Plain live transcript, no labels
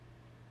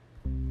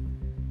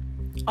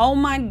Oh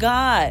my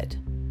God.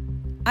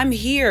 I'm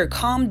here.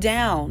 Calm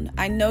down.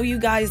 I know you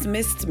guys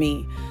missed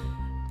me.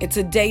 It's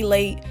a day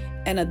late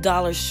and a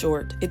dollar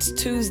short. It's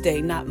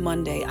Tuesday, not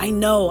Monday. I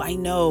know,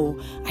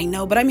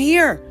 but I'm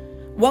here.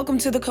 Welcome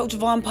to the Coach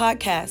Vaughn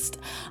podcast.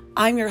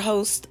 I'm your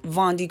host,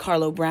 Vaughn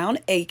DiCarlo Brown,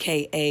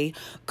 aka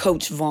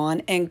Coach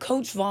Vaughn, and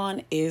Coach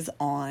Vaughn is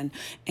on.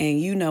 And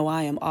you know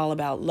I am all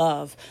about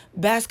love,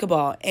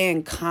 basketball,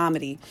 and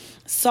comedy.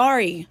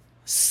 Sorry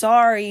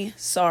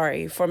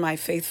for my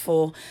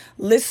faithful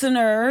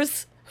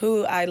listeners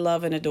who I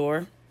love and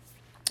adore,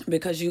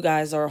 because you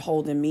guys are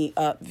holding me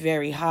up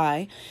very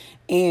high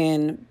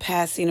and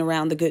passing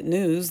around the good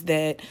news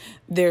that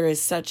there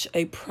is such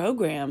a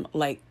program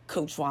like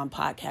Coach Vaughn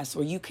Podcast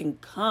where you can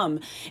come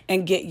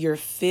and get your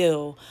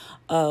fill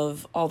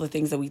of all the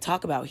things that we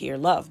talk about here: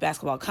 love,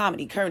 basketball,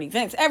 comedy, current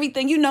events,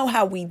 everything. You know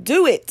how we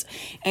do it.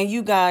 And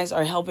you guys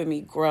are helping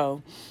me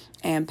grow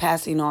and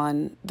passing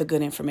on the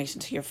good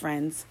information to your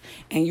friends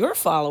and your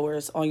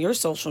followers on your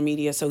social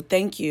media. So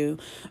thank you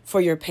for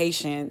your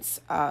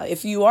patience.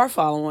 If you are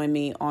following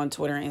me on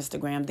Twitter and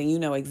Instagram, then you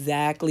know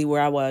exactly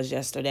where I was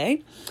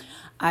yesterday.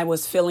 I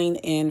was filling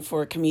in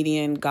for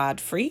comedian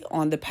Godfrey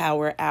on the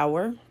Power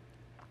Hour,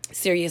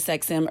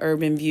 SiriusXM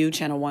Urban View,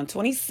 Channel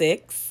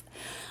 126.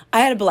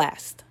 I had a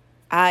blast.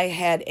 I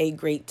had a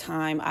great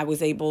time. I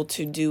was able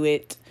to do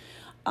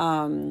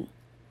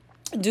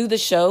the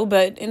show,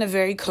 but in a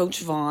very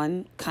Coach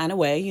Vaughn kind of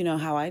way. You know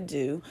how I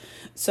do.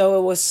 So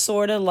it was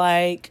sort of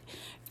like,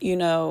 you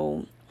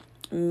know,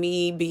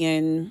 me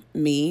being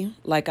me,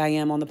 like I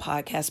am on the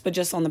podcast, but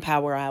just on the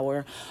Power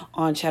Hour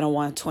on Channel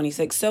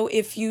 126. So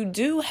if you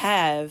do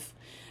have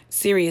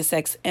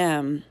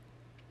SiriusXM,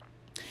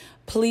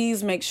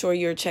 please make sure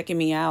you're checking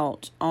me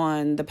out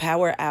on the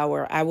Power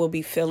Hour. I will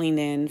be filling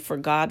in for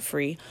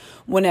Godfrey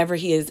whenever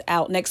he is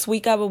out. Next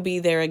week, I will be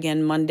there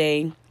again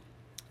Monday,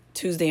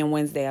 Tuesday, and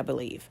Wednesday, I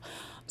believe.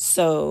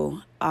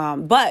 So,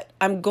 but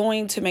I'm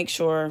going to make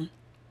sure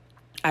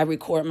I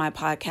record my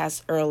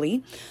podcast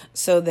early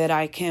so that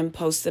I can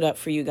post it up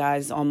for you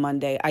guys on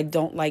Monday. I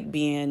don't like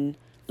being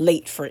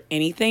late for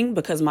anything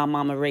because my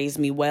mama raised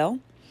me well.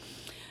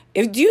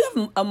 If you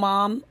have a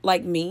mom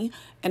like me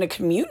in a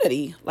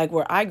community like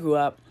where I grew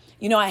up,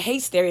 you know, I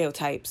hate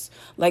stereotypes.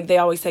 Like they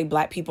always say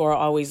black people are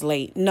always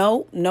late.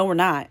 No, we're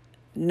not.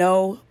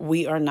 No,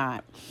 we are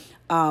not.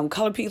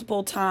 Colored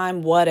people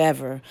time,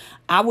 whatever.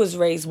 I was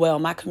raised well.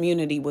 My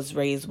community was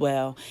raised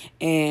well.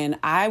 And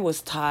I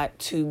was taught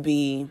to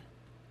be,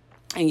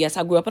 and yes,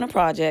 I grew up in the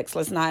projects.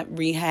 Let's not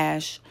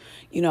rehash,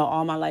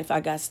 all my life I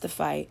got to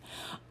fight.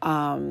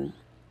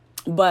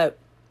 But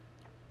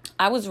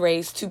I was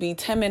raised to be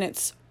 10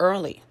 minutes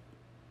early,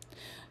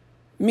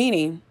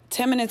 meaning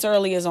 10 minutes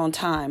early is on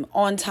time.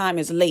 On time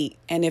is late.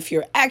 And if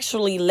you're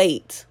actually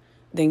late,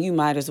 then you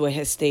might as well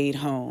have stayed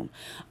home.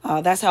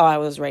 That's how I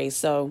was raised.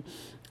 So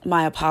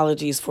my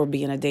apologies for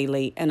being a day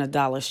late and a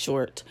dollar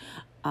short.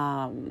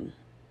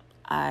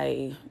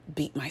 I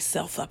beat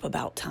myself up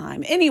about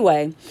time.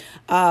 Anyway,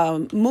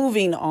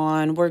 moving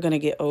on, we're going to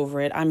get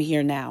over it. I'm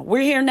here now.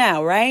 We're here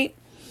now, right?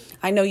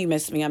 I know you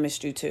missed me. I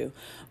missed you too.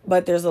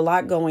 But there's a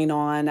lot going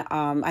on.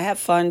 I have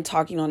fun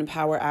talking on the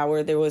Power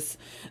Hour. There was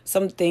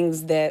some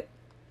things that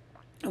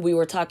we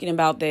were talking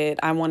about that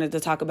I wanted to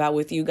talk about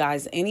with you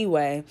guys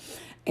anyway.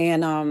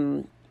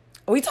 And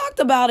we talked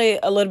about it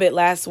a little bit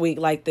last week,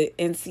 like the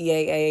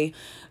NCAA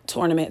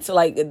tournament. So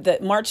like the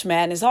March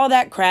Madness, all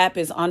that crap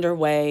is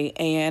underway.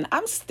 And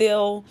I'm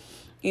still,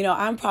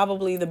 I'm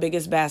probably the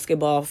biggest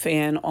basketball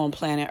fan on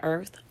planet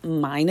Earth,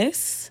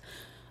 minus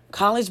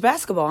college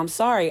basketball. I'm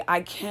sorry.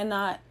 I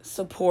cannot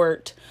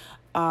support,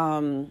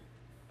 how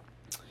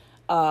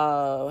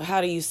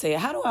do you say it?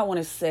 How do I want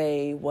to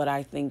say what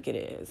I think it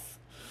is?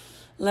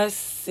 Let's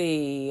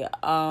see.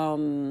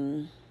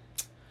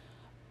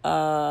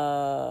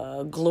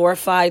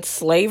 Glorified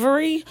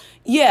slavery.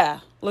 Yeah,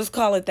 let's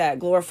call it that.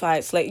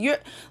 Glorified slave. You're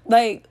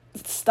like,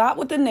 stop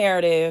with the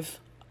narrative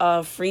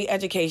of free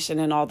education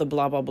and all the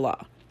blah, blah,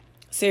 blah.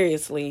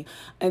 Seriously,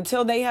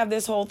 until they have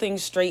this whole thing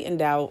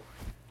straightened out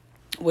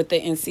with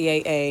the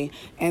NCAA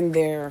and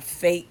their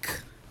fake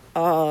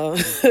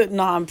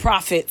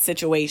nonprofit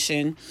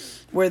situation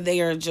where they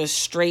are just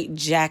straight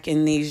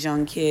jacking these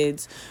young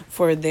kids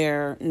for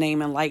their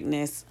name and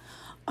likeness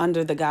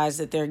under the guise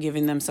that they're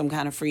giving them some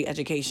kind of free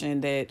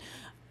education. That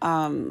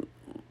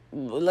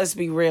let's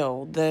be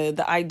real,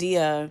 the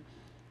idea,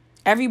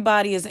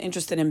 everybody is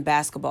interested in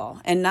basketball,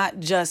 and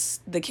not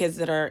just the kids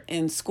that are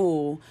in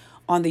school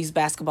on these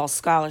basketball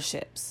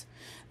scholarships.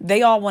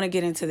 They all want to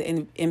get into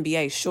the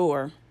NBA,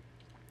 sure.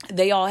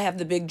 They all have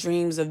the big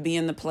dreams of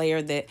being the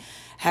player that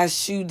has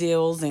shoe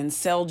deals and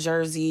sell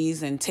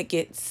jerseys and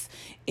tickets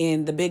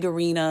in the big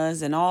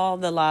arenas and all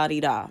the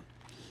la-di-da.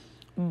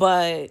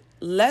 But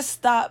let's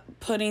stop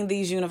putting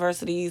these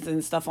universities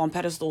and stuff on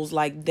pedestals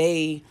like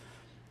they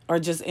are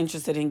just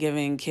interested in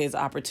giving kids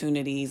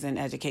opportunities and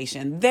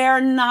education.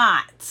 They're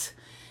not.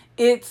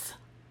 It's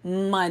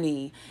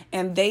money.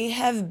 And they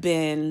have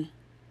been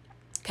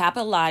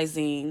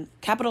capitalizing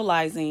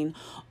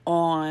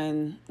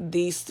on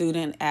these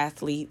student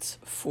athletes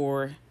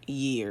for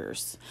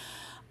years.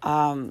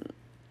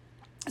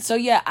 So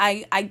yeah,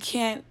 I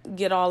can't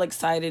get all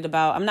excited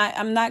about.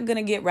 I'm not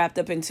gonna get wrapped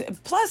up into.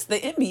 Plus, the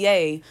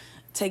NBA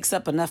takes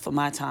up enough of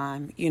my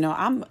time.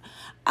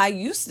 I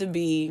used to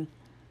be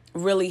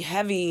really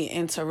heavy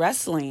into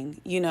wrestling,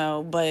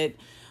 but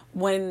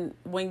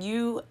when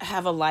you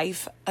have a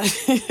life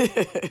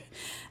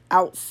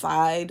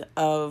outside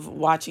of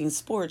watching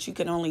sports, you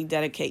can only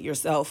dedicate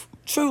yourself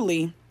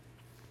truly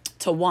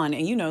to one.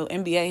 And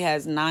NBA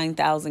has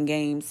 9,000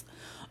 games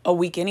a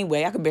week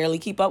anyway. I could barely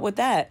keep up with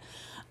that.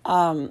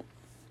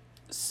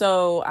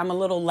 So I'm a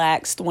little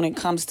laxed when it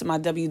comes to my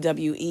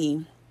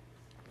WWE,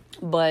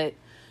 but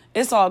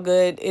it's all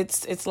good.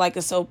 It's like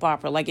a soap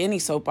opera, like any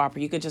soap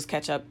opera. You could just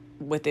catch up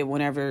with it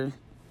whenever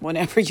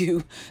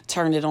you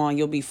turn it on.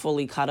 You'll be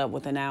fully caught up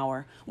within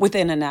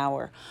an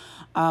hour.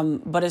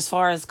 But as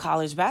far as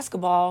college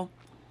basketball,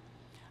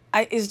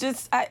 I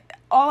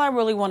all I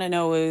really want to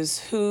know is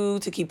who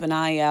to keep an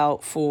eye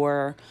out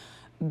for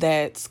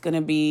that's going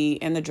to be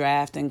in the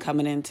draft and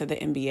coming into the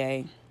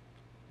NBA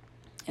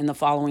in the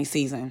following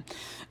season.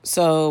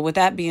 So with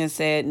that being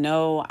said,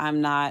 no,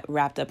 I'm not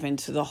wrapped up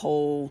into the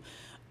whole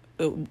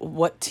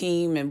what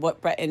team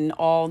and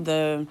all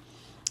the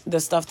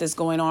stuff that's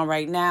going on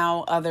right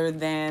now, other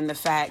than the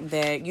fact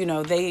that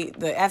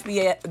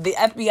the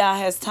FBI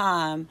has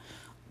time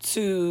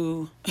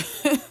to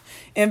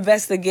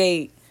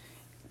investigate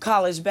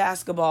college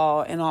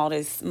basketball and all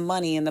this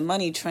money and the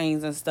money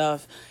trains and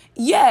stuff.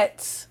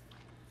 Yet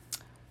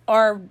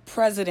our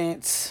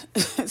president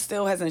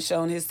still hasn't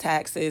shown his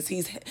taxes.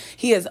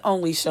 He has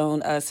only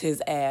shown us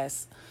his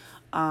ass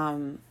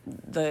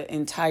the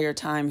entire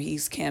time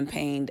he's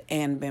campaigned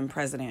and been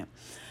president.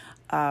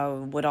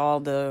 With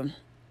all the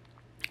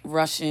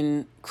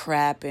Russian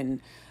crap, and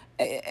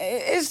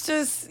it's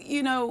just,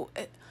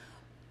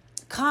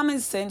 common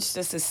sense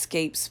just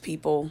escapes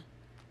people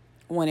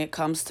when it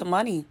comes to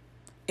money.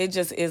 It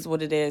just is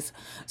what it is.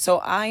 So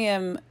I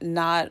am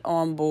not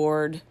on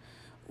board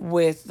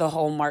with the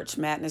whole March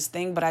Madness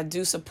thing, but I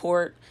do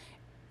support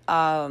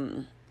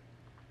student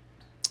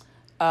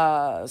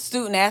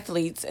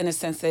athletes in a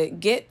sense that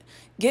get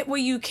where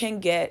you can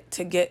get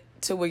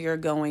to where you're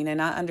going.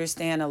 And I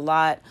understand a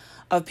lot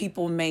of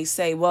people may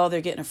say, well,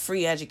 they're getting a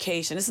free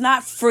education. It's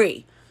not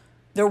free.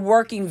 They're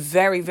working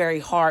very, very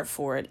hard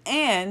for it,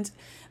 and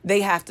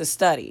they have to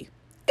study.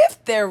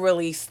 If they're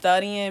really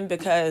studying,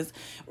 because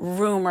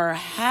rumor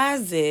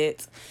has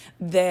it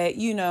that,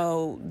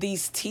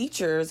 these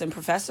teachers and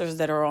professors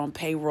that are on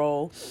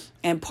payroll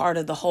and part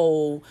of the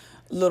whole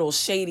little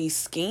shady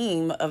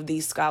scheme of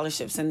these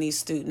scholarships and these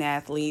student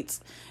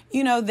athletes,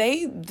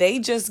 they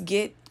just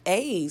get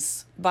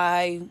A's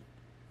by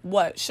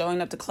what?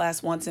 Showing up to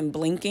class once and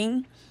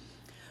blinking.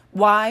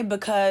 Why?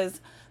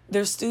 Because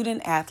they're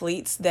student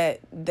athletes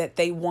that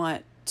they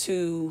want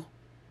to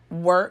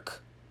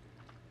work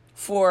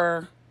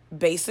for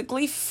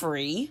basically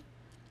free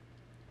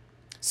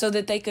so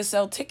that they could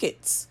sell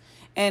tickets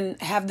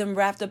and have them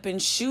wrapped up in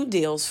shoe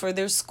deals for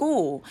their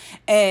school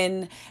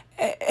and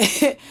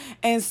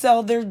and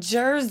sell their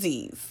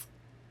jerseys.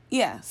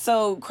 Yeah,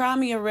 so cry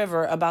me a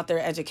river about their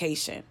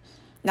education.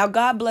 Now,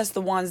 God bless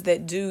the ones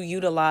that do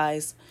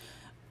utilize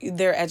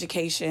their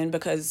education,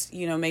 because,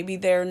 maybe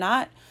they're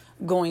not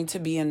going to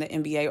be in the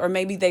NBA, or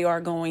maybe they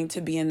are going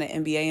to be in the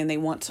NBA and they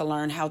want to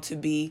learn how to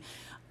be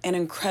an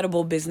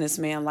incredible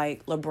businessman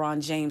like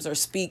LeBron James, or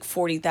speak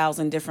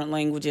 40,000 different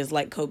languages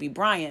like Kobe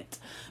Bryant,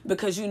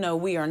 because,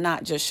 we are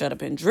not just shut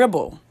up and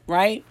dribble,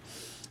 right?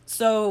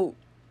 So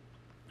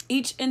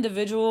each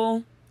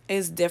individual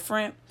is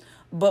different,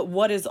 but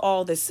what is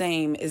all the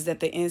same is that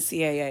the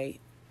NCAA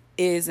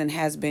is and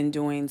has been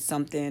doing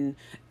something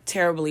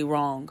terribly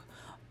wrong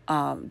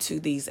to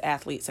these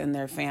athletes and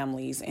their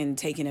families, and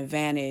taking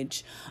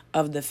advantage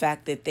of the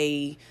fact that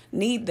they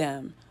need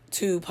them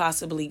to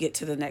possibly get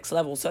to the next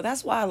level. So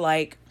that's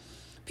why,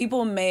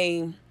 people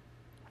may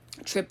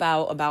trip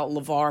out about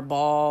LeVar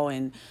Ball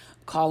and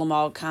call him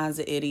all kinds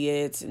of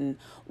idiots and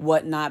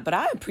whatnot. But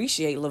I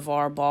appreciate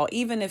LeVar Ball,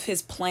 even if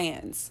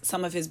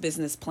some of his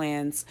business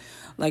plans,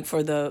 like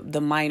for the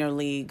minor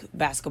league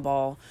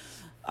basketball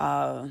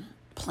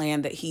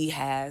plan that he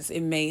has,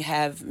 it may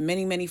have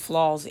many, many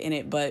flaws in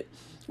it, but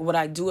what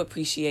I do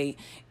appreciate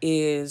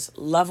is,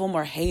 love him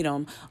or hate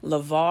him,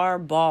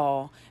 LeVar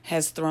Ball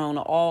has thrown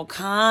all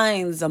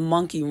kinds of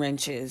monkey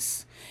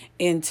wrenches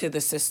into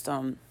the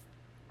system.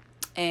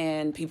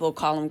 And people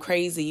call him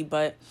crazy,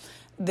 but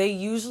they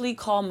usually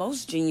call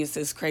most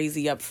geniuses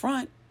crazy up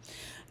front,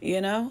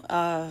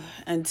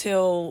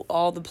 until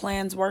all the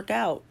plans work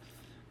out.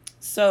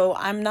 So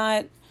I'm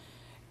not,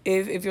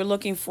 if you're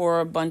looking for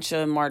a bunch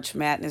of March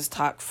Madness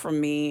talk from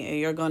me,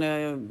 you're going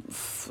to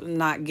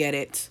not get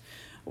it.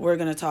 We're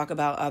going to talk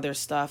about other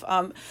stuff.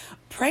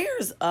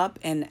 Prayers up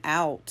and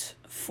out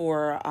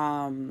for,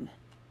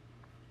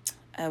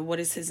 what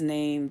is his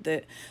name?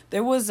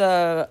 There was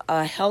a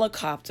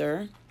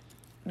helicopter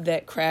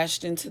that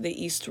crashed into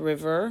the East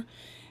River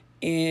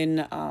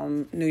in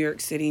New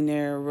York City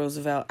near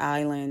Roosevelt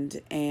Island,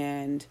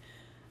 and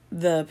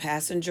the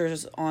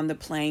passengers on the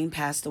plane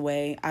passed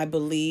away. I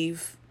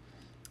believe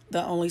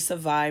The only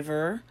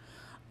survivor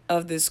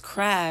of this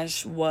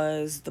crash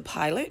was the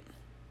pilot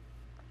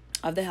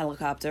of the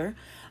helicopter.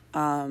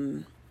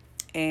 Um,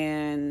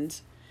 and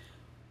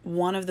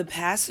one of the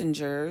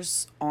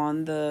passengers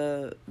on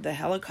the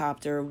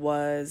helicopter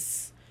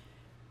was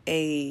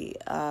a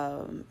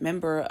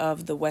member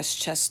of the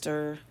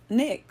Westchester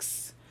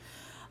Knicks.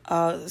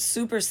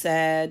 Super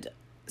sad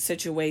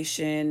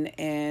situation,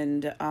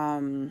 and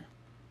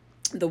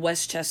the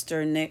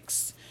Westchester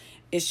Knicks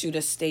issued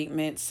a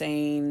statement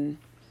saying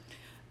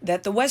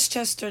that the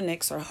Westchester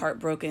Knicks are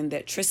heartbroken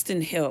that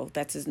Tristan Hill,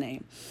 that's his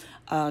name,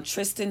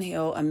 Tristan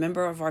Hill, a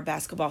member of our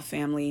basketball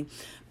family,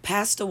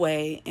 passed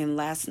away in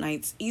last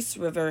night's East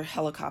River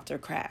helicopter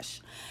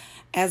crash.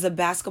 As a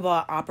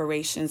basketball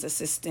operations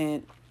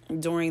assistant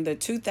during the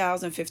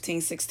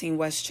 2015-16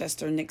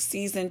 Westchester Knicks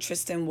season,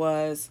 Tristan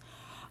was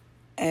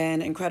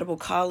an incredible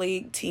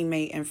colleague,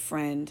 teammate, and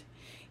friend.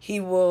 He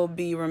will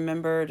be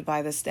remembered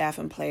by the staff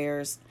and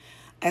players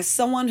as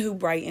someone who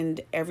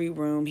brightened every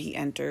room he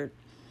entered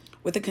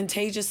with a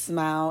contagious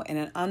smile and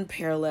an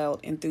unparalleled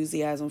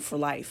enthusiasm for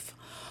life.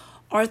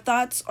 Our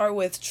thoughts are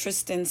with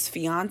Tristan's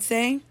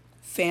fiance,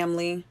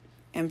 family,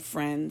 and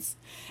friends,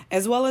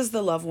 as well as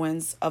the loved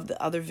ones of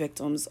the other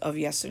victims of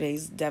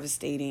yesterday's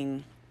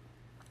devastating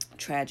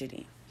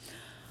tragedy.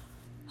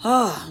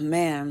 Oh,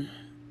 man.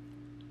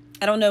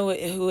 I don't know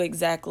who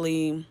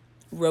exactly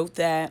wrote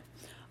that.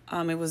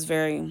 It was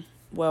very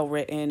well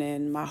written,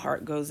 and my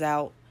heart goes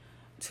out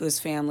to his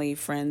family,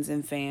 friends,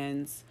 and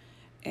fans.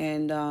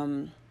 And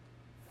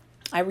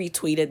I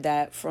retweeted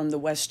that from the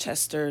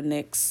Westchester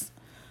Knicks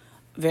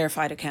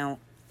verified account.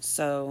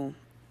 So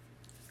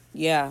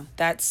yeah,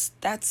 that's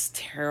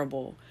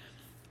terrible.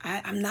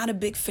 I'm not a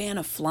big fan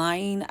of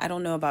flying. I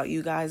don't know about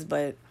you guys,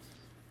 but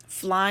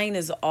flying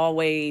is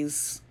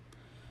always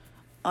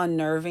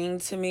unnerving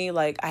to me.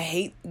 Like, I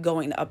hate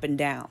going up and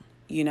down.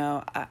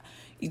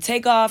 You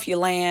take off, you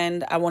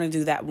land. I want to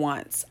do that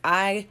once.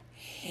 I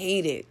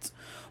hate it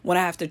when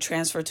I have to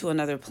transfer to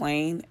another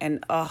plane.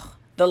 And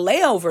the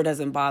layover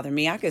doesn't bother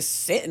me. I could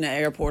sit in the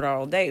airport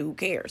all day. Who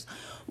cares?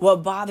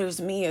 What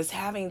bothers me is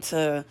having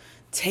to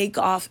take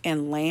off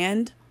and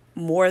land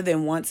more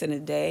than once in a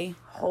day.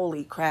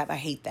 Holy crap, I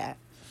hate that.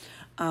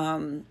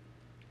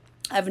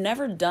 I've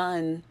never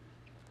done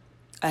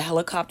a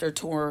helicopter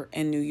tour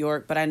in New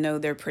York, but I know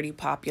they're pretty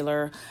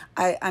popular.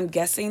 I'm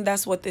guessing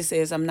that's what this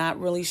is. I'm not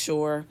really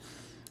sure.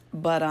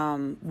 But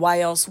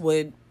why else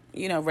would,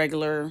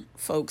 regular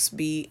folks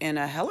be in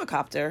a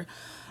helicopter?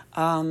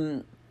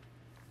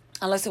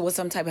 Unless it was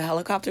some type of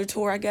helicopter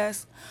tour, I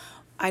guess.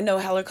 I know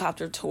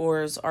helicopter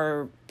tours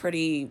are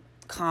pretty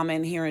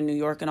common here in New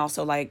York, and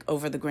also like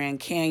over the Grand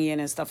Canyon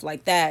and stuff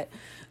like that.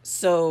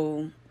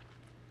 So,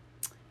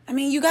 I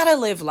mean, you got to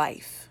live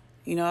life.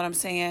 You know what I'm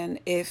saying?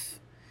 If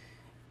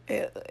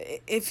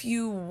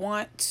you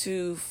want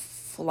to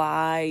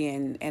fly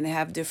and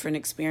have different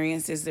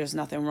experiences, there's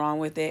nothing wrong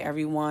with it.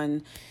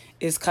 Everyone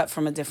is cut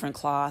from a different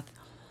cloth.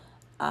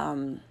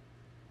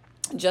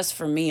 Just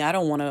for me, I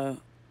don't want to,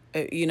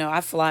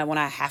 I fly when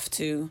I have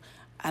to.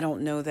 I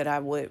don't know that I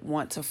would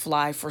want to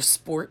fly for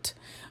sport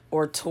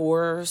or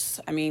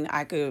tours. I mean,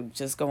 I could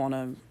just go on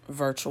a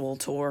virtual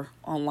tour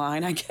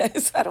online, I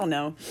guess. I don't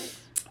know.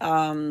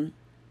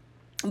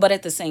 But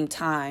at the same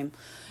time,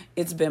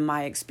 it's been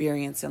my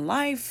experience in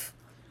life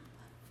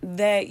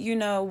that,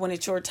 when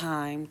it's your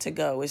time to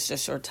go, it's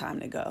just your time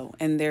to go.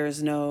 And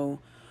there's no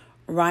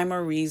rhyme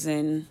or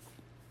reason.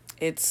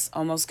 It's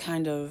almost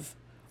kind of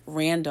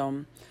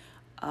random.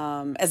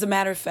 As a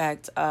matter of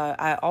fact,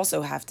 I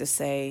also have to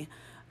say,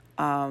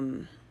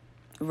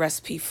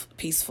 rest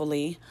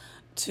peacefully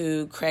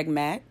to Craig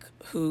Mack,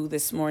 who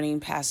this morning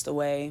passed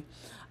away.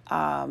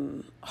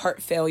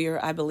 Heart failure,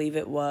 I believe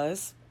it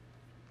was.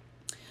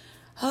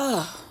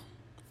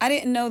 I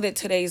didn't know that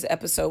today's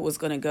episode was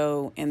going to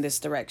go in this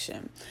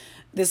direction.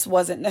 This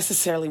wasn't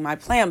necessarily my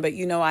plan, but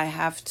I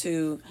have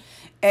to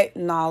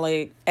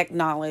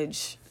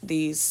acknowledge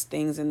these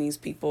things and these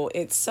people.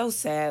 It's so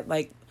sad.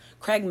 Like,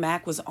 Craig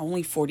Mack was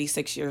only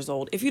 46 years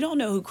old. If you don't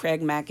know who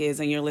Craig Mack is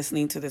and you're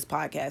listening to this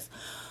podcast,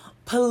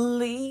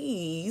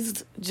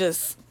 please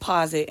just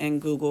pause it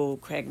and Google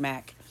Craig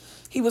Mack.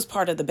 He was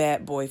part of the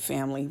Bad Boy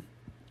family,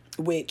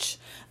 which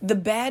the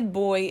Bad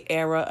Boy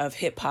era of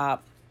hip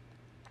hop,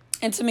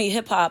 and to me,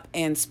 hip hop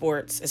and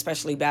sports,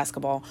 especially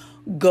basketball,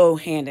 go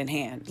hand in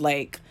hand.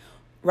 Like,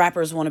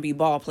 rappers want to be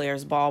ball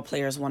players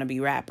want to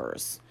be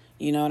rappers.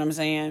 You know what I'm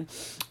saying?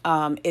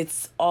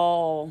 It's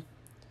all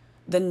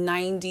the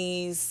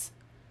 90s,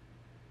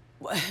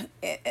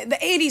 the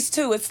 80s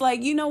too. It's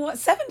like, you know what?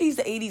 70s,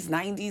 the 80s,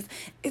 90s.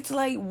 It's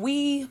like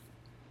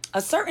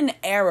a certain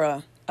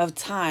era of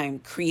time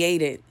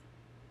created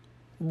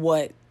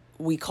what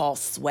we call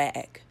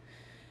swag,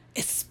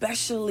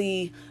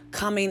 especially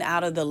coming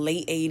out of the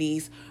late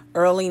 80s,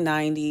 early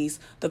 90s,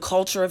 the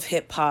culture of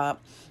hip hop.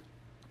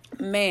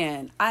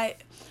 Man,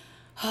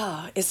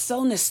 it's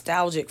so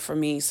nostalgic for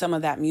me, some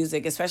of that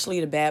music, especially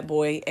the Bad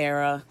Boy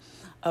era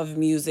of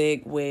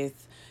music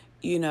with,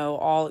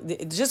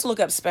 just look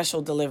up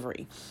Special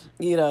Delivery.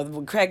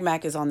 Craig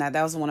Mack is on that.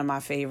 That was one of my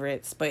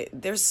favorites. But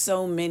there's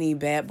so many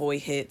bad boy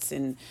hits,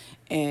 and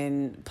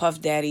Puff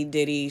Daddy,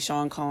 Diddy,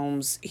 Sean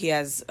Combs. He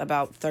has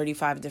about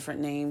 35 different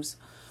names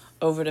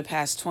over the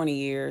past 20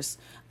 years.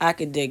 I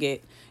could dig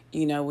it.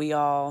 We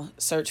all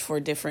search for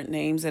different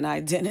names and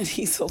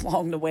identities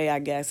along the way, I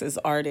guess, as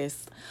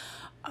artists.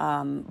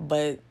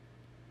 But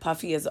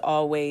Puffy has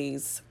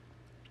always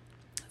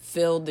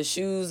filled the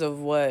shoes of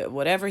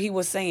whatever he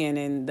was saying.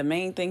 And the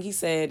main thing he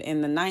said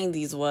in the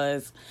 90s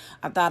was,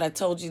 I thought I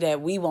told you that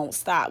we won't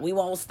stop. We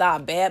won't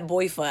stop. Bad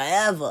boy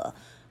forever.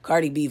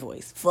 Cardi B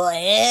voice.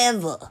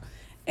 Forever.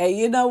 And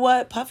you know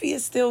what? Puffy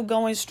is still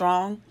going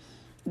strong.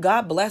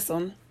 God bless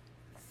him.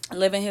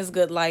 Living his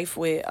good life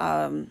with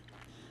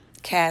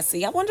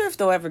Cassie. I wonder if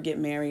they'll ever get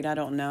married. I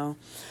don't know.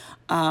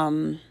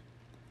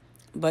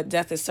 But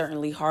death is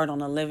certainly hard on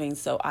the living.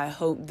 So I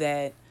hope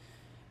that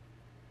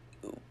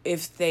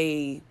if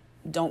they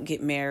don't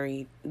get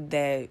married,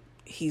 that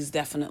he's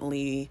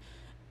definitely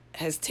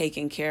has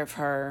taken care of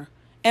her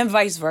and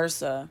vice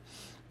versa.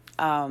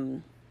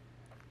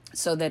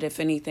 So that if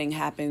anything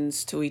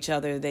happens to each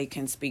other, they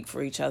can speak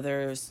for each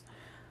other's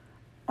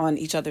on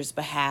each other's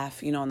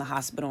behalf, in the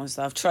hospital and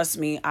stuff. Trust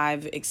me,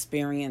 I've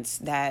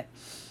experienced that,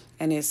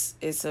 and it's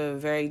a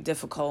very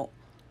difficult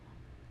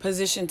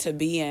position to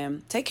be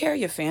in. Take care of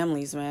your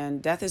families, man.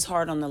 Death is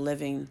hard on the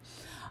living.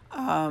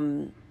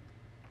 I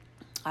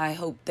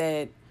hope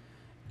that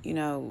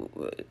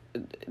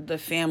the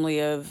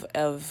family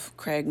of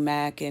Craig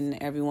Mack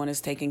and everyone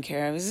is taken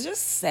care of. It's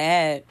just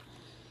sad,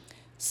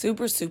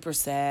 super super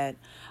sad.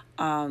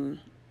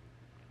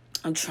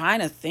 I'm trying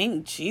to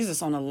think.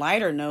 Jesus, on a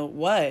lighter note,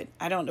 what?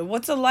 I don't know.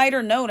 What's a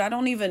lighter note? I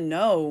don't even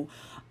know.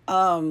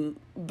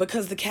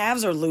 Because the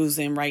Cavs are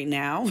losing right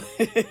now.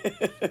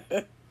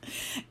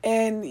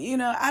 And,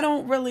 I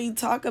don't really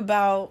talk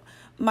about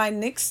my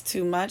Knicks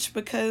too much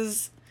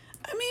because,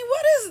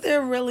 what is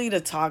there really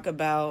to talk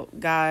about,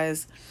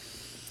 guys?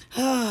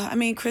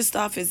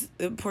 Porzingis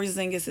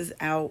is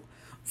out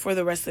for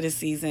the rest of the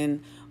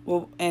season,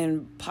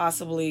 and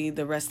possibly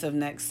the rest of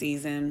next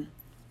season.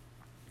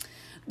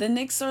 The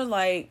Knicks are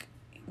like,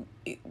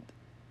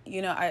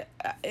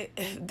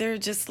 they're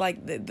just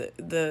like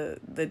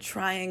the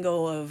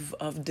triangle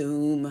of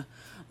doom.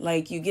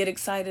 Like, you get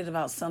excited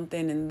about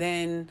something, and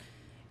then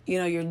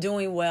you're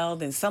doing well,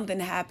 then something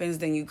happens,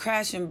 then you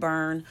crash and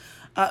burn.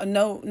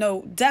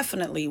 No,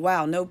 definitely.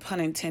 Wow, no pun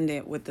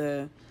intended with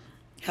the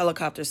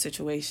helicopter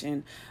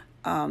situation.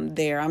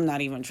 There, I'm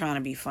not even trying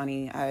to be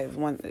funny. I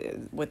want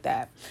with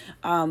that.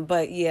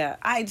 But yeah,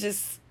 I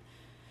just.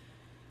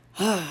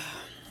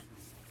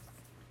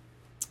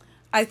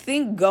 I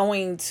think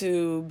going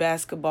to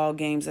basketball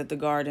games at the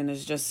Garden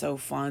is just so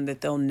fun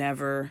that they'll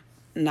never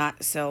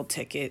not sell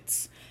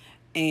tickets.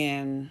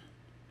 And,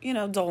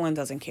 Dolan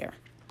doesn't care.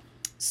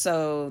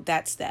 So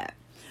that's that.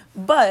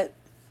 But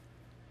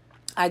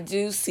I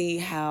do see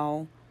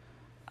how,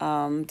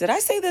 did I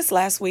say this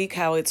last week?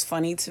 How it's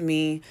funny to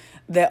me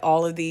that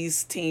all of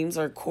these teams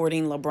are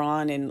courting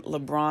LeBron, and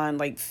LeBron,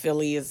 like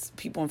Philly is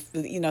people,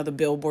 the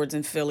billboards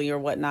in Philly or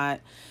whatnot.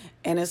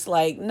 And it's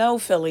like, no,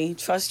 Philly,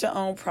 trust your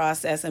own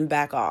process and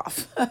back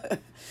off.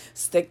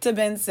 Stick to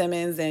Ben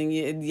Simmons and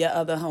your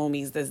other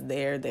homies that's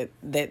there.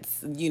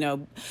 That's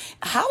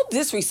how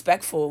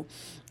disrespectful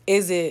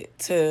is it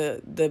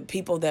to the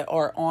people that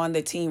are on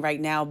the team right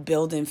now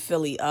building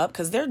Philly up?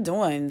 Because they're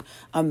doing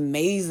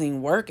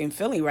amazing work in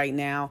Philly right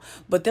now.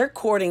 But they're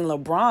courting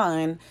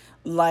LeBron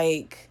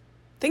like...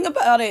 Think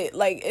about it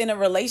like in a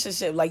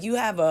relationship. Like, you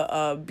have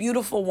a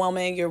beautiful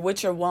woman, you're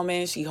with your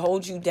woman, she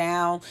holds you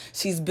down,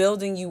 she's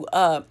building you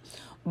up,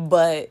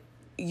 but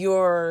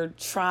you're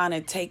trying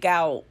to take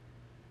out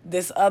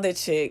this other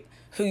chick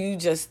who you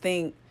just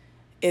think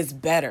is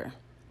better.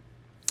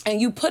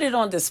 And you put it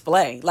on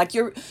display. Like,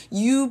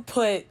 you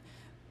put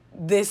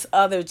this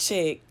other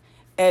chick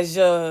as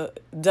your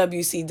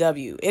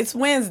WCW. It's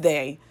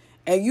Wednesday,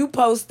 and you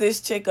post this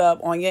chick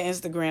up on your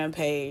Instagram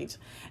page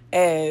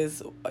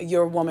as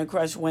your Woman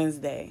Crush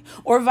Wednesday,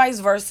 or vice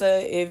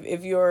versa.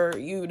 If you're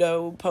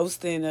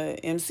posting a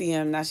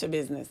MCM, that's your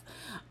business,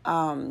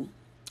 or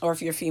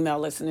if you're female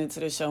listening to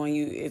the show and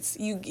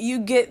you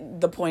get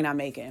the point I'm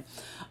making.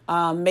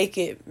 Make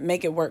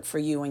it work for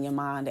you in your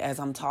mind as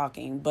I'm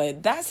talking.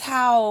 But that's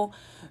how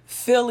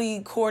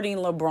Philly courting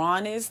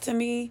LeBron is to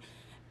me.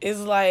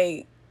 Is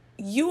like,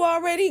 you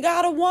already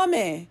got a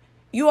woman.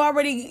 You are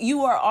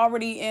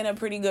already in a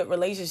pretty good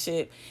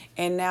relationship,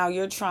 and now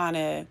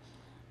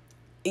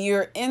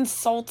you're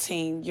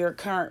insulting your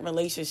current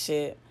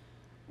relationship,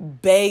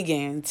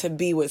 begging to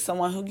be with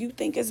someone who you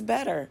think is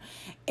better.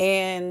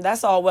 And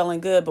that's all well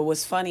and good, but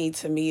what's funny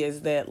to me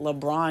is that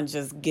LeBron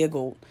just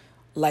giggled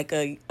like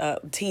a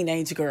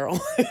teenage girl.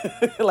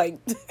 Like,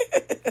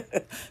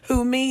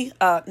 who, me?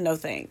 No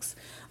thanks.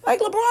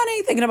 Like, LeBron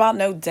ain't thinking about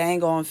no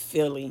dang on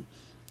Philly.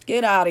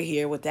 Get out of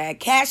here with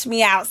that. Cash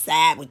me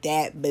outside with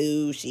that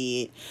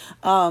bullshit.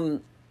 I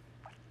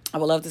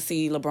would love to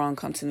see LeBron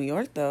come to New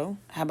York, though.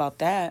 How about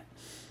that?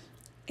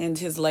 And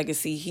his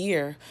legacy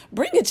here.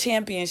 Bring a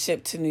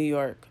championship to New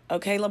York.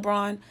 Okay,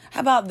 LeBron?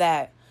 How about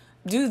that?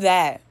 Do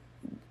that.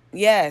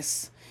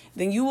 Yes.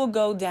 Then you will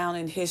go down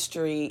in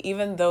history.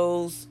 Even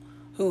those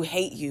who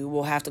hate you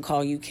will have to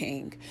call you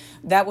king.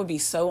 That would be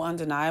so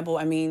undeniable.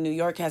 I mean, New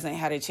York hasn't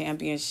had a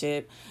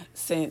championship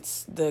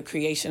since the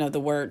creation of the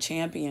word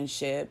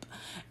championship.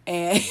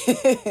 And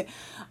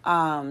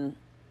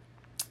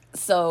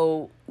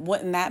so,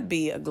 wouldn't that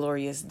be a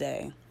glorious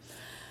day?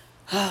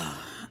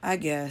 I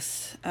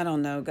guess. I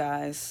don't know,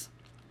 guys.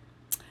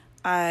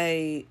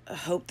 I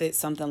hope that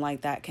something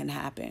like that can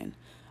happen.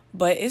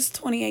 But it's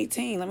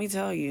 2018. Let me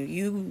tell you,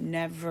 you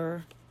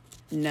never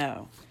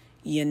know.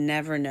 You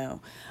never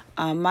know.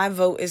 My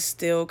vote is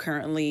still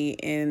currently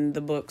in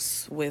the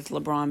books with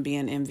LeBron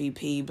being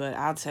MVP, but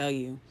I'll tell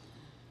you,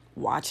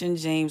 watching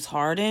James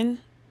Harden,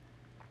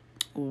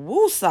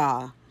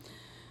 woosah,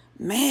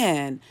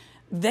 man,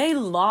 they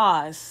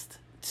lost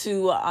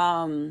to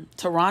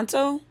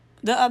Toronto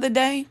the other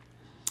day,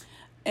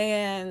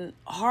 and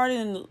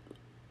Harden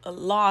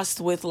lost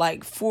with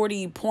like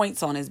 40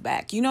 points on his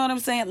back. You know what I'm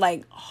saying?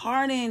 Like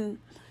Harden,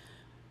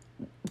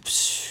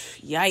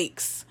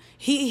 yikes.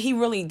 He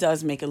really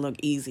does make it look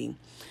easy.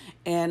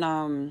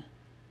 And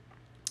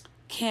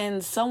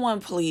can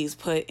someone please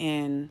put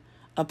in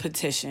a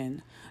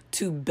petition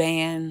to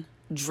ban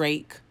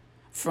Drake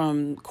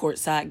from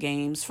courtside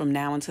games from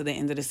now until the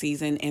end of the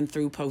season and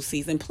through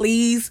postseason?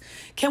 Please,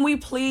 can we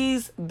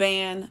please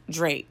ban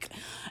Drake?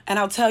 And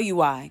I'll tell you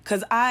why.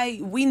 Because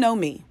we know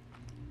me.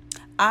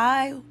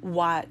 I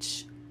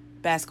watch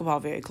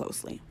basketball very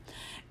closely.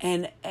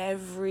 And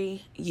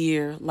every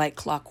year, like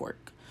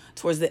clockwork,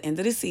 towards the end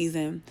of the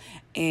season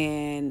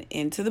and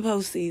into the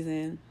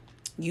postseason,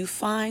 you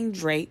find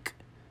Drake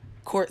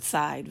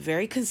courtside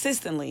very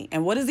consistently.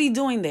 And what is he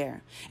doing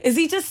there? Is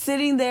he just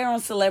sitting there on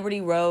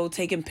Celebrity Row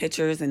taking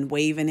pictures and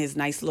waving his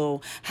nice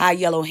little high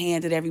yellow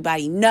hand at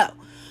everybody? No.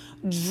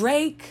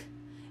 Drake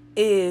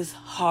is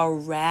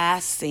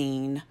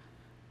harassing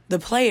the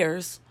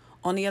players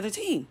on the other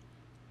team.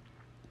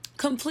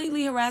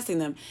 Completely harassing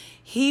them.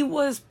 He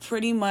was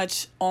pretty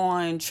much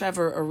on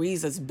Trevor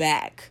Ariza's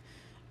back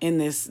in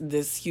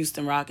this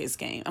Houston Rockets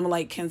game. I'm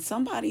like, can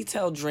somebody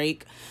tell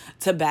Drake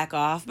to back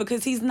off?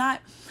 Because he's not,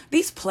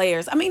 these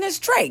players, I mean, it's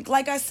Drake.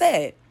 Like I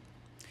said,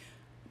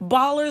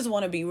 ballers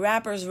want to be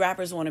rappers,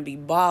 rappers want to be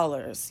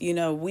ballers.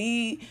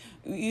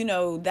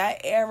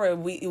 That era,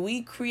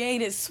 we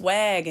created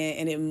swag,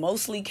 and it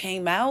mostly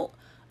came out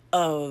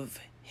of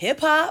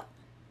hip hop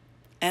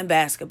and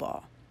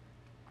basketball.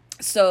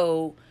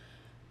 So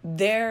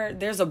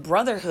there's a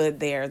brotherhood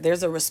there.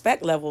 There's a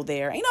respect level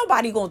there. Ain't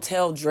nobody gonna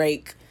tell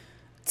Drake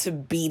to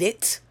beat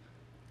it.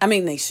 I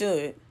mean, they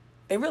should.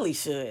 They really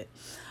should.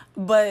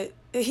 But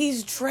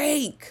he's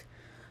Drake.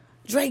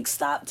 Drake,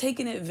 stop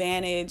taking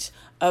advantage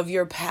of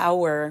your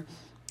power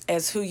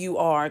as who you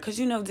are. Because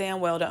you know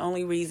damn well the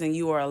only reason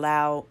you are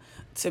allowed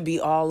to be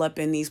all up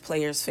in these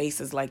players'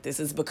 faces like this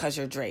is because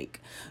you're Drake.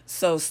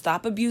 So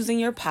stop abusing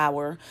your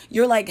power.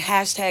 You're like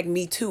hashtag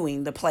me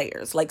tooing the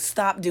players. Like,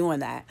 stop doing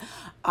that.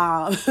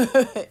 Um,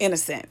 in a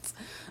sense.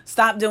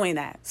 Stop doing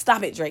that.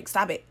 Stop it, Drake.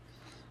 Stop it.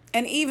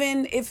 And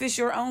even if it's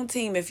your own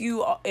team, if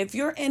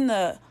you're in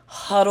the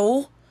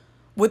huddle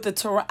with the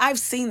Toronto, I've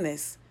seen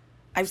this.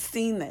 I've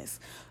seen this.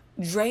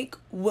 Drake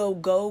will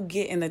go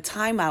get in the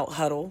timeout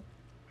huddle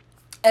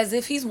as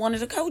if he's one of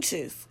the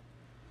coaches.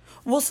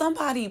 Will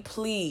somebody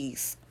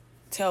please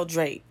tell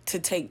Drake to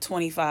take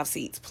 25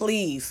 seats?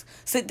 Please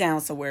sit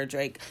down somewhere,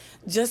 Drake.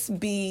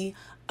 Just be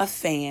a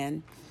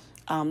fan,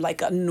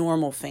 like a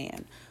normal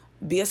fan.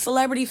 Be a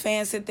celebrity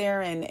fan, sit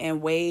there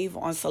and wave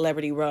on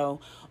Celebrity Row.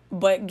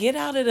 But get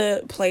out of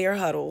the player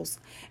huddles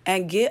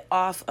and get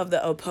off of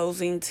the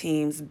opposing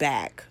team's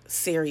back.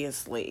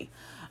 Seriously.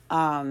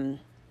 And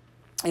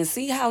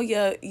see how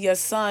your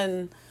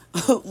son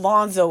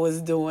Lonzo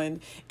is doing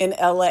in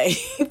LA.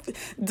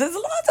 Does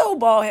Lonzo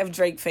Ball have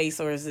Drake face,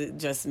 or is it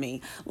just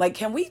me? Like,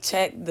 can we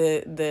check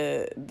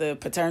the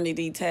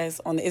paternity test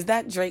on, is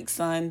that Drake's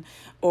son,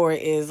 or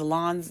is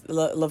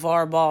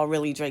LeVar Ball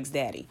really Drake's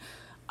daddy?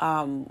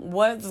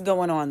 What's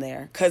going on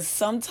there? Because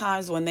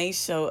sometimes when they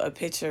show a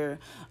picture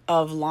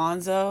of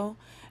Lonzo,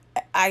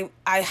 I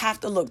have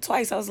to look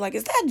twice. I was like,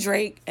 is that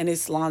Drake? And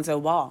it's Lonzo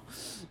Ball.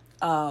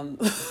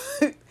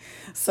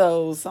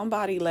 So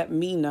somebody let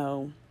me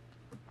know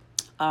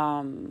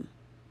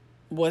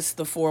what's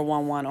the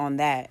 411 on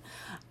that.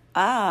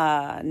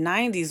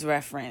 90s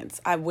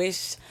reference. I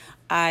wish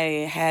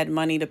I had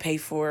money to pay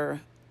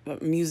for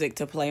music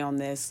to play on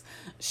this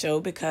show,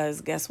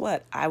 because guess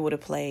what? I would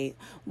have played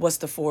What's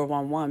the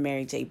 411,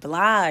 Mary J.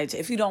 Blige.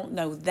 If you don't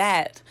know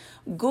that,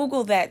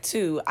 Google that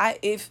too.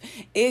 If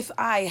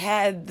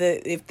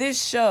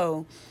this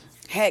show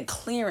had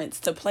clearance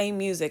to play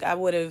music, I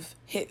would have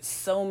hit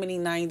so many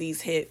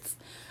 90s hits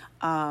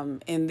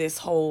in this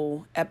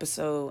whole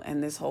episode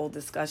and this whole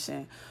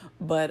discussion.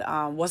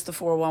 But What's the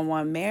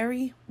 411,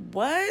 Mary?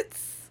 What?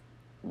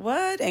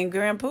 And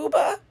Grand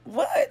Poobah?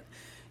 What?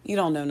 You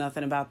don't know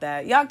nothing about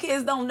that. Y'all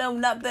kids don't know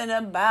nothing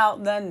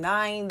about the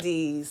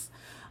 90s.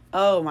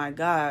 Oh my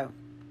God.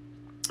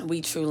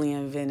 We truly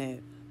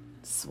invented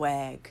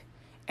swag.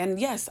 And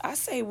yes, I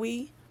say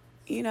we,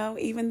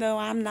 even though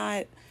I'm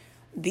not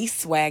the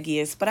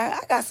swaggiest, but I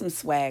got some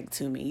swag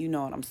to me. You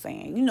know what I'm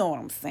saying? You know what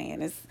I'm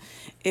saying?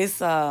 It's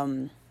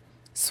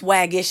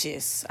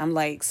swagishous. I'm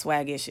like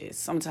swagishous.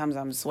 Sometimes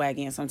I'm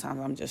swaggy and sometimes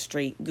I'm just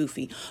straight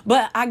goofy.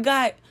 But I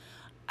got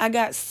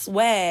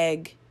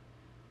swag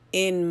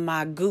in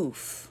my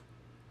goof.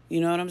 You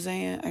know what I'm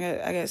saying?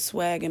 I got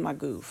swag in my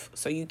goof.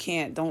 So you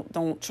can't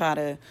don't try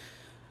to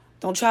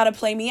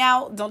play me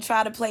out. Don't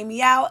try to play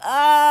me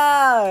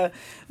out.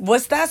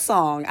 What's that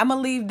song? I'm gonna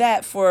leave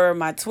that for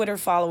my Twitter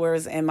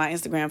followers and my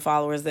Instagram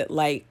followers that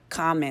like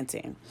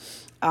commenting.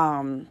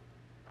 Um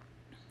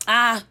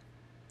ah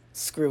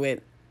Screw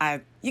it.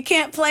 I You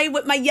can't play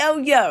with my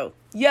yo-yo.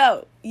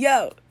 Yo,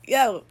 yo,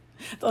 yo.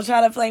 Don't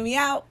try to play me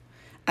out.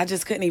 I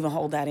just couldn't even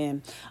hold that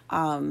in.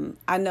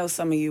 I know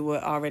some of you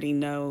would already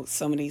know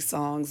some of these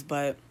songs,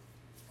 but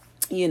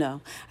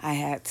I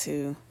had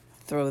to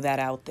throw that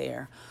out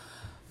there.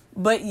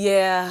 But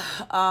yeah,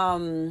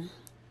 I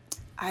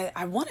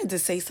wanted to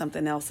say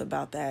something else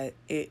about that.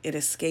 It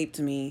escaped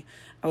me.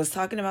 I was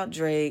talking about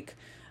Drake,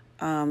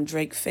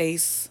 Drake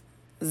Face,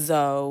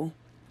 Zoe,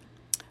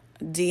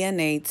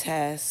 DNA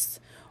test.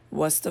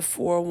 What's the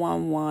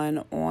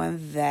 411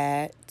 on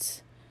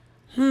that?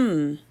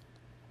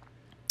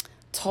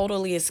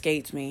 Totally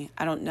escaped me.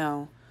 I don't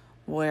know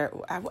where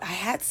I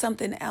had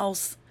something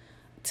else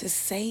to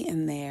say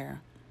in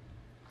there.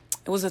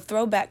 It was a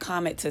throwback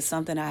comment to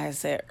something I had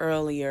said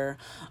earlier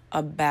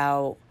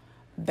about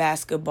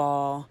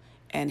basketball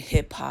and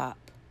hip hop.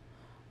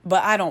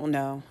 But I don't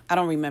know. I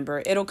don't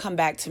remember. It'll come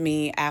back to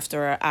me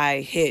after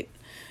I hit,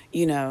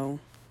 you know,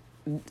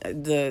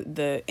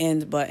 the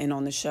end button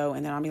on the show,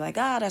 and then I'll be like,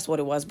 that's what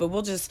it was. But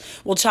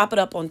we'll chop it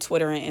up on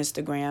Twitter and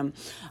Instagram.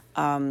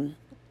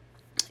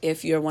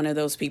 If you're one of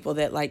those people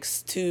that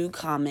likes to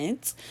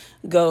comment,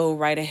 go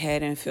right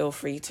ahead and feel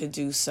free to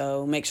do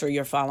so. Make sure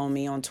you're following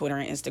me on Twitter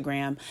and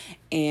Instagram,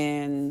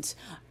 and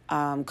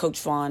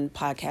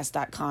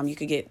CoachVaughnPodcast.com. You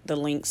could get the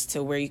links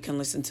to where you can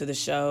listen to the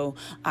show: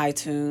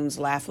 iTunes,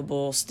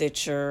 Laughable,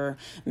 Stitcher,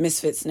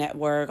 Misfits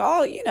Network,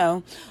 all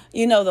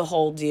the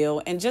whole deal.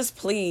 And just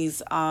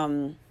please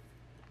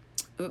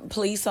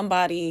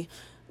somebody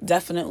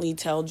definitely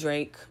tell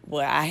Drake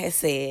what I had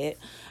said,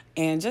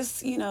 and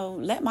just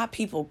let my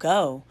people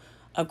go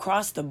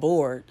across the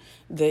board.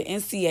 The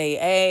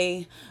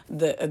NCAA,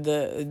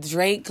 the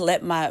Drake,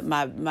 let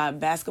my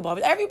basketball,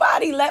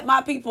 everybody let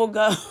my people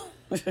go.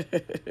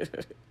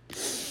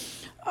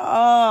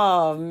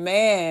 Oh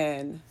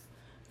man,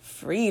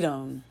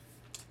 freedom.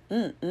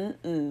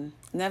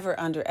 Never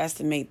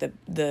underestimate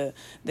the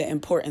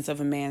importance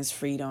of a man's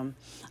freedom.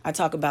 I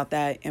talk about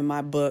that in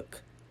my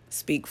book,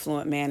 Speak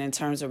Fluent Man, in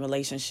terms of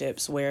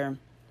relationships, where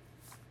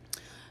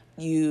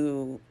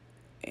you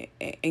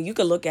and you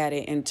could look at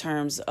it in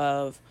terms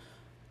of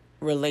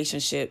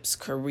relationships,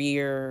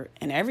 career,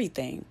 and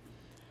everything.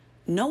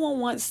 No one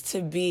wants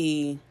to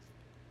be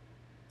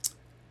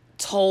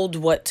told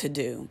what to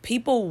do.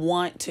 People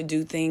want to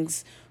do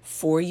things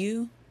for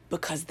you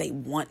because they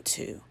want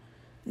to.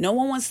 No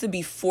one wants to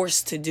be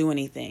forced to do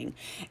anything.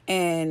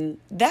 And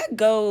that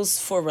goes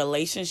for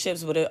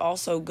relationships, but it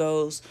also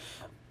goes,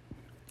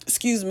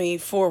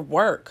 for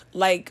work.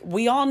 Like,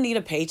 we all need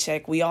a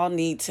paycheck. We all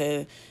need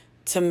to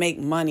make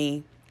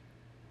money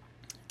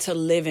to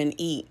live and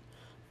eat.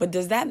 But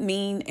does that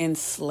mean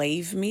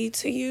enslave me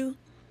to you?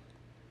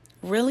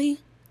 Really?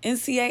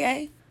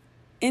 NCAA?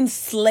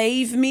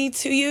 Enslave me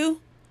to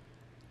you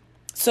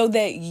so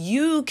that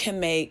you can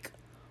make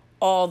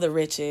all the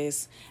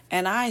riches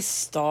and I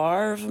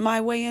starve my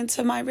way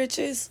into my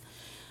riches?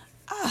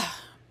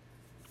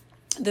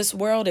 This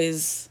world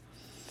is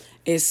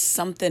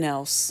something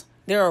else.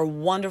 There are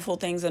wonderful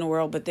things in the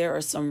world, but there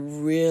are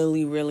some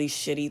really, really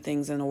shitty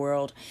things in the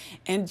world.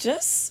 And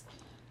just,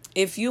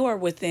 if you are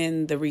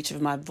within the reach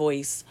of my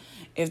voice,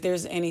 if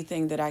there's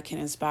anything that I can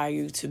inspire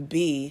you to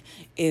be,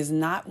 is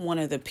not one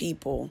of the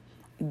people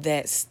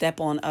that step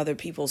on other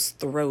people's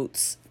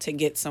throats to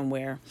get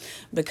somewhere.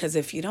 Because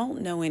if you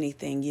don't know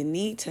anything, you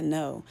need to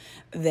know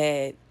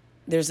that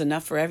there's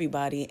enough for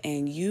everybody,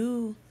 and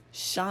you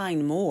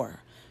shine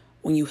more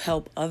when you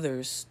help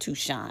others to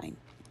shine.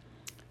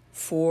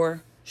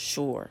 For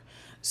sure.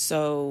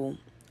 So,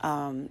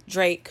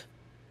 Drake,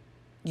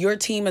 your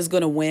team is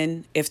going to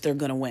win if they're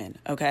going to win,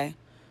 okay?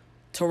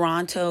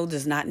 Toronto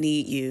does not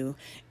need you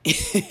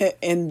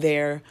in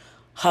their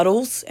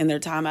huddles, in their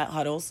timeout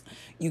huddles.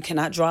 You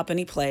cannot drop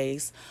any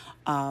plays.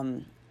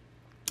 I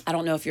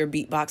don't know if you're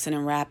beatboxing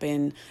and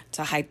rapping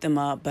to hype them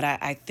up, but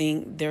I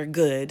think they're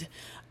good.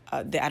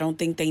 I don't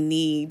think they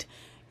need,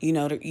 you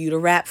to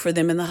rap for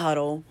them in the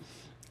huddle.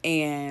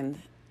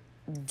 And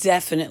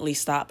definitely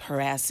stop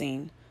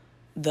harassing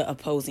the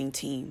opposing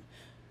team.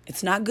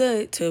 It's not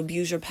good to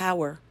abuse your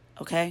power,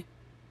 okay?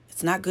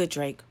 It's not good,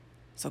 Drake.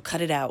 So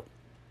cut it out.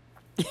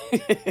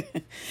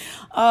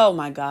 Oh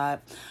my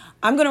God.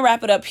 I'm going to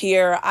wrap it up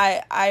here.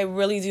 I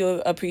really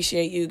do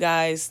appreciate you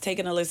guys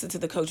taking a listen to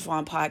the Coach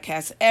Vaughn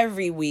podcast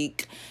every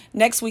week.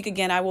 Next week,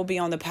 again, I will be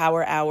on the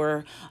Power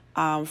Hour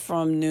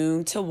from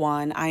noon to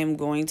 1. I am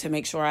going to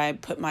make sure I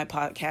put my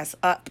podcast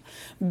up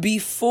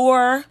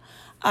before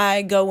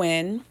I go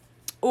in.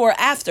 or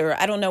after.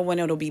 I don't know when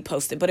it'll be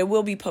posted, but it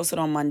will be posted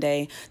on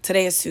Monday.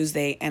 Today is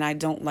Tuesday, and I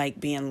don't like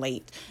being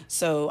late.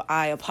 So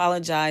I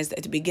apologized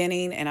at the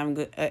beginning,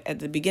 and at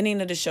the beginning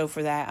of the show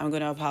for that. I'm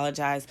going to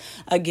apologize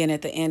again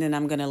at the end, and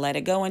I'm going to let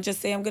it go and just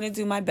say I'm going to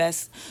do my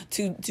best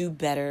to do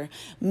better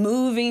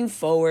moving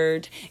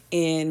forward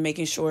in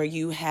making sure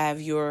you have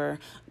your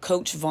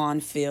Coach Vaughn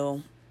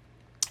feel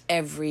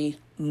every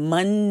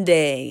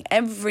Monday.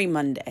 Every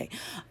Monday.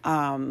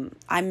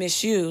 I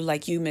miss you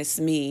like you miss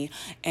me.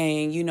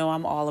 And you know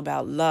I'm all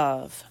about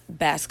love,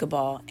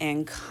 basketball,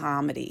 and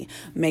comedy.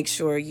 Make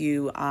sure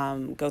you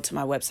go to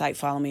my website,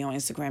 follow me on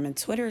Instagram and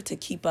Twitter to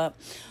keep up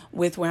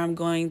with where I'm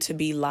going to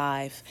be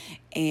live.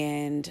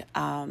 And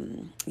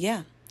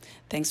yeah,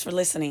 thanks for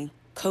listening.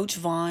 Coach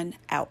Vaughn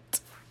out.